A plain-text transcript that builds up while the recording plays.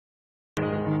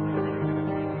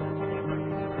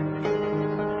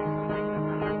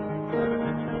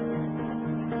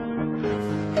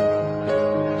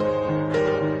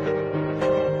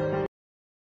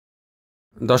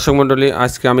দর্শক মণ্ডলী,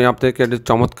 আজকে আমি আপনাদেরকে একটা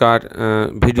চমৎকার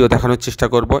ভিডিও দেখানোর চেষ্টা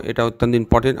করব। এটা অত্যন্ত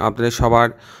ইম্পর্টেন্ট, আপনাদের সবার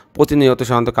প্রতিনিয়ত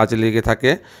সাধারণত কাজে লেগে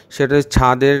থাকে। সেটা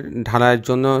ছাদের ঢালাইয়ের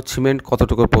জন্য সিমেন্ট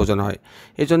কতটুকু প্রয়োজন হয়।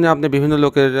 এই জন্য আপনি বিভিন্ন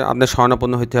লোকের আপনার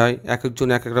শরণাপন্ন হতে হয়, এক একজন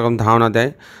এক এক রকম ধারণা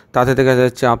দেয়। তাতে দেখা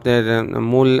যাচ্ছে আপনার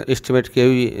মূল এস্টিমেট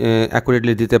কেউই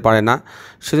অ্যাকুরেটলি দিতে পারে না।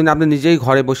 সেজন্য আপনি নিজেই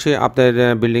ঘরে বসে আপনার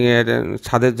বিল্ডিংয়ের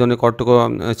ছাদের জন্য কতটুকু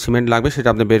সিমেন্ট লাগবে সেটা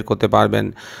আপনি বের করতে পারবেন।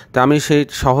 তা আমি সেই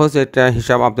সহজ একটা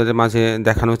হিসাব আপনাদের মাঝে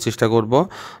দেখানোর চেষ্টা করব।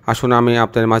 আসুন আমি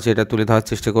আপনাদের মাঝে এটা তুলে ধরার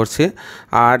চেষ্টা করছি।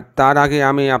 আর তার আগে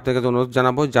আমি আপনাকে অনুরোধ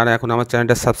জানাবো, যারা এখন আমার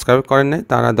চ্যানেলটা সাবস্ক্রাইব করেন নাই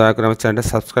তারা দয়া করে আমার চ্যানেলটা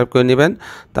সাবস্ক্রাইব করে নেবেন,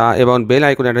 এবং বেল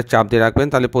আইকনে একটা চাপ দিয়ে রাখবেন।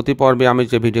 তাহলে প্রতি পর্বে আমি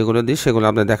যে ভিডিওগুলো দিই সেগুলো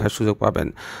আপনি দেখার সুযোগ পাবেন।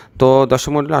 তো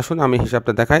দর্শক মণ্ডলী, আসুন আমি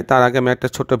হিসাবটা দেখাই। তার আগে আমি একটা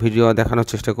ছোট্ট ভিডিও দেখানোর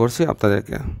চেষ্টা করছি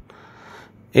আপনাদেরকে।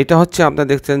 এটা হচ্ছে আপনারা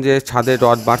দেখছেন যে ছাদে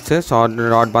রড বাড়ছে,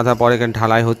 রড বাঁধার পরে এখানে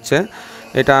ঢালাই হচ্ছে।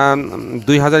 এটা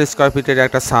 2000 স্কোয়ার ফিটের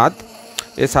একটা ছাদ।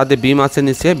 এই ছাদে বিম আছে,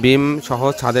 নিচে বিম সহ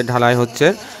ছাদের ঢালাই হচ্ছে।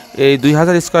 এই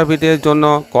 2000 স্কোয়ার ফিটের জন্য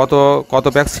কত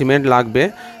ব্যাগ সিমেন্ট লাগবে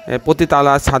প্রতি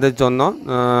তালা ছাদের জন্য,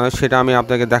 সেটা আমি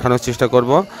আপনাকে দেখানোর চেষ্টা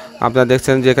করব। আপনারা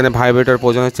দেখছেন যে এখানে ভাইব্রেটর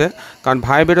প্রয়োজন হচ্ছে, কারণ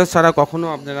ভাইব্রেটর ছাড়া কখনও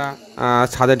আপনারা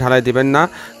ছাদের ঢালাই দিবেন না।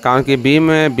 কারণ কি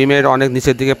বিমের অনেক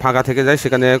নিচের দিকে ফাঁকা থেকে যায়,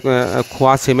 সেখানে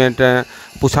খোয়া সিমেন্ট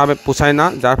পুষায় না,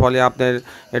 যার ফলে আপনার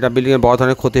এটা বিল্ডিংয়ের বড়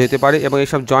ধরনের ক্ষতি হতে পারে এবং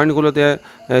এইসব জয়েন্টগুলোতে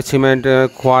সিমেন্ট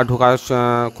খোয়া ঢোকা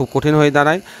খুব কঠিন হয়ে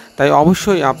দাঁড়ায়। তাই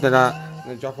অবশ্যই আপনারা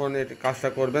যখন এই কাজটা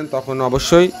করবেন তখন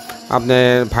অবশ্যই আপনি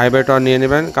ভাইব্রেটর নিয়ে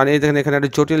নেবেন, কারণ এই দেখেন এখানে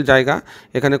একটা জটিল জায়গা,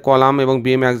 এখানে কলাম এবং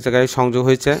বিম এক জায়গায় সংযোগ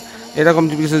হয়েছে। এরকম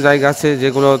কিছু জায়গা আছে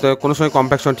যেগুলোতে কোনো সময়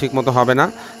কম্প্যাকশন ঠিক মতো হবে না,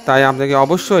 তাই আপনাকে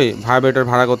অবশ্যই ভাইব্রেটর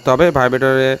ভাড়া করতে হবে,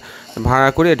 ভাইব্রেটরে ভাড়া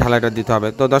করে ঢালাইটা দিতে হবে।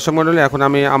 তো দর্শক মণ্ডলী, এখন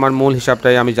আমি আমার মূল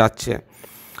হিসাবটাই আমি যাচ্ছি।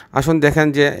 আসুন দেখেন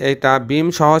যে এটা বিম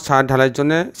সহ ছাদ ঢালাইয়ের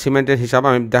জন্য সিমেন্টের হিসাব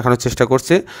আমি দেখানোর চেষ্টা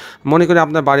করছি। মনে করি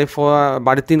আপনার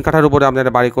বাড়ির 3 কাঠার উপরে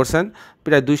আপনারা বাড়ি করছেন,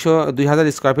 প্রায় 2000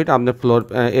 স্কোয়ার ফিট আপনার ফ্লোর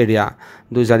এরিয়া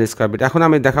 2000 স্কোয়ার ফিট। এখন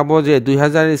আমি দেখাবো যে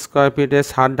 2000 স্কোয়ার ফিটে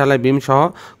ছাদ ঢালাই বিম সহ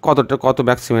কত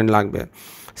ব্যাগ সিমেন্ট লাগবে।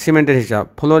 সিমেন্টের হিসাব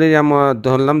ফ্লোর এরিয়া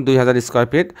ধরলাম 2000 স্কোয়ার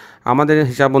ফিট। আমাদের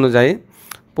হিসাব অনুযায়ী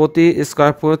প্রতি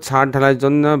স্কোয়ার ফুট ছাদ ঢালাইয়ের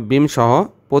জন্য বিম সহ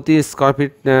প্রতি স্কোয়ার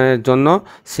ফিট জন্য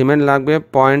সিমেন্ট লাগবে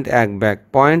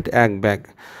 0.1 ব্যাগ।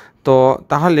 তো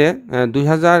তাহলে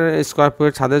 2000 স্কোয়ার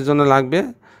ফিট ছাদের জন্য লাগবে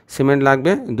সিমেন্ট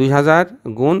লাগবে 2000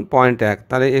 গুণ 0.1,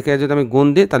 তাহলে একে যদি আমি গুণ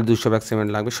দিই তাহলে 200 ব্যাগ সিমেন্ট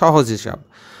লাগবে। সহজ হিসাব।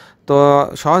 তো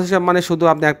সহজ হিসাব মানে শুধু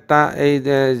আপনি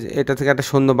এটা থেকে একটা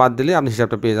শূন্য বাদ দিলে আপনি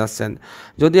হিসাবটা পেয়ে যাচ্ছেন।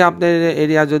 যদি আপনার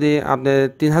এরিয়া যদি আপনার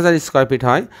 3000 স্কোয়ার ফিট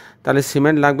হয় তাহলে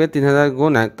সিমেন্ট লাগবে 3000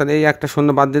 গুণ 1, তাহলে এই একটা শূন্য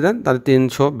বাদ দিয়ে দেন, তাহলে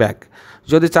 300 ব্যাগ।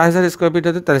 যদি 4000 স্কোয়ার ফিট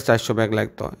হতো তাহলে 400 ব্যাগ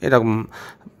লাগতো। এরকম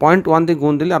 0.1 দিয়ে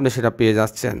গুণ দিলে আপনি সেটা পেয়ে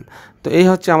যাচ্ছেন। তো এই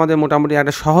হচ্ছে আমাদের মোটামুটি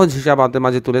একটা সহজ হিসাব আপনাদের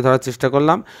মাঝে তুলে ধরার চেষ্টা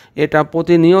করলাম। এটা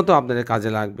প্রতিনিয়ত আপনাদের কাজে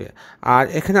লাগবে। আর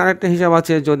এখানে আরেকটা হিসাব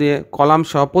আছে, যদি কলাম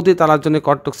সহ প্রতি তালার জন্য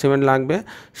কতটুকু সিমেন্ট লাগবে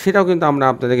সেটাও কিন্তু আমরা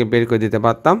আপনাদেরকে বের করে দিতে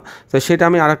পারতাম। তো সেটা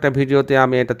আমি আরেকটা ভিডিওতে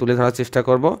আমি এটা তুলে ধরার চেষ্টা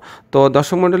করব। তো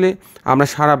দর্শক মণ্ডলী, আমরা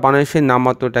সারা বাংলাদেশের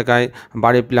নামমাত্র টাকায়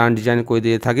বাড়ির প্ল্যান ডিজাইন করে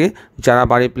দিয়ে থাকি। যারা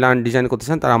বাড়ির প্ল্যান ডিজাইন করতে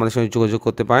চান তারা আমাদের সঙ্গে যোগাযোগ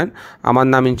করতে পারেন। আমার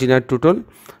নাম ইঞ্জিনিয়ার টুটুল,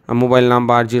 মোবাইল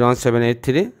নাম্বার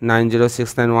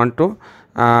 01783906912।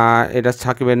 এটা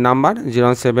সাকিবের নাম্বার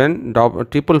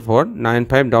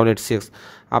 07444958886।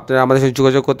 আপনারা আমাদের সাথে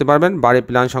যোগাযোগ করতে পারবেন বাড়ির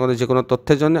প্ল্যান সংক্রান্ত যে কোনো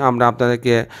তথ্যের জন্য। আমরা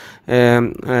আপনাদেরকে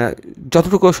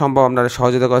যতটুকু সম্ভব আপনারা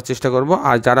সহযোগিতা করার চেষ্টা করব।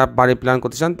 আর যারা বাড়ি প্ল্যান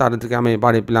করতে চান তাদেরকে আমি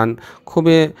বাড়ি প্ল্যান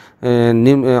খুবই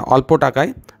অল্প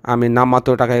টাকায়, আমি নামমাত্র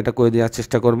টাকায় এটা করে দেওয়ার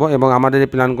চেষ্টা করব। এবং আমাদের এই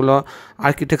প্ল্যানগুলো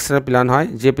আর্কিটেকচারাল প্ল্যান হয়,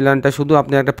 যে প্ল্যানটা শুধু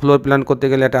আপনি একটা ফ্লোর প্ল্যান করতে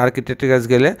গেলে একটা আর্কিটেক্টের কাছে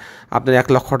গেলে আপনার 1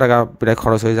 লক্ষ টাকা প্রায়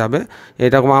খরচ হয়ে যাবে।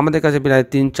 এরকম আমাদের কাছে প্রায়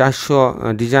 300-400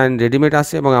 ডিজাইন রেডিমেড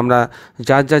আছে এবং আমরা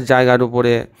যার জায়গার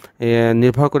উপরে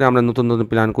নির্ভর করে আমরা নতুন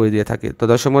প্ল্যান করে দিয়ে থাকি। তো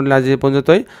দর্শক মণ্ডলী, আজ এই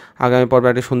পর্যন্তই। আগামী পর্বে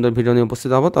একটা সুন্দর ভিডিও নিয়ে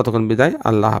উপস্থিত হব। ততক্ষণ বিদায়,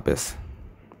 আল্লাহ হাফেজ।